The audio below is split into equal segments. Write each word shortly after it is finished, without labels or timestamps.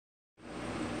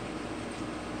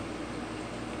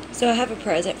So I have a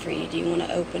present for you. Do you want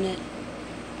to open it?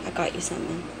 I got you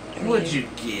something. Earlier. What'd you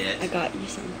get? I got you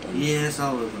something. Yes,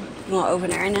 I'll open it. You want to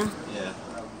open it right now? Yeah.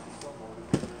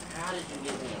 How did you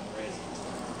get me a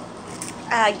present?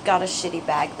 I got a shitty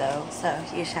bag though, so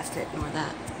you just have to ignore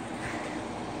that.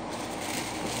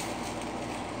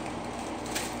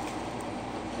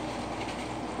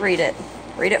 Read it.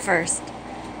 Read it first.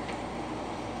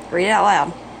 Read it out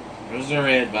loud. Roses are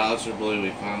red, violets are blue.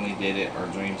 We finally did it. Our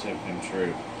dreams have come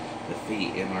true. The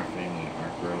feet in our family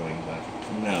are growing, but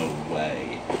no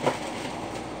way.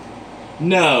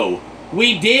 No,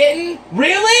 we didn't.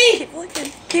 Really? Keep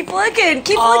looking. Keep looking.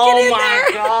 Keep looking in there.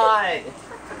 Oh my God!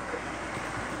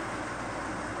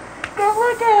 Go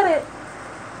look at it.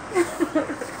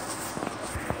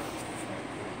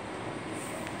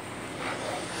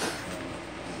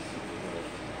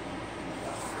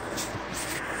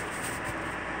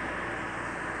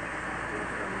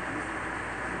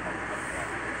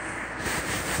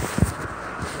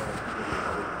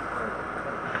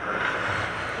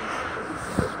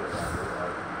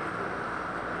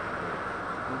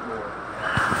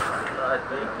 God,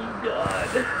 thank you, God.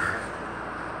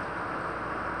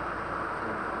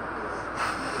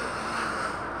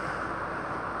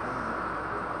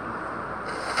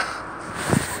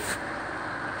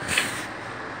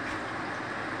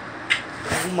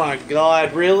 Oh my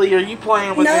God, really? Are you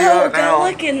playing with me right now? No, go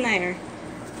look in there.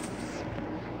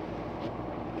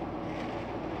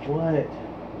 What?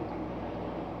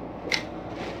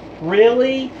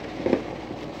 Really?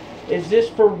 Is this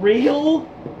for real?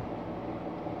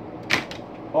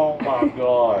 Oh my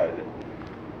God.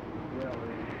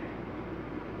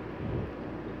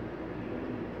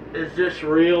 Is this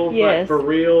real? Yes. Like for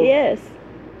real? Yes.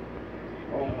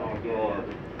 Oh my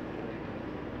God.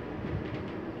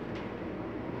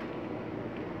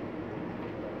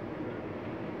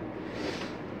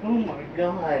 Oh my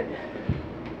God.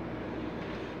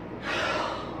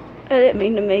 I didn't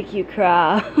mean to make you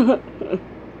cry.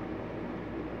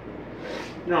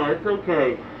 No, it's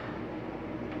okay.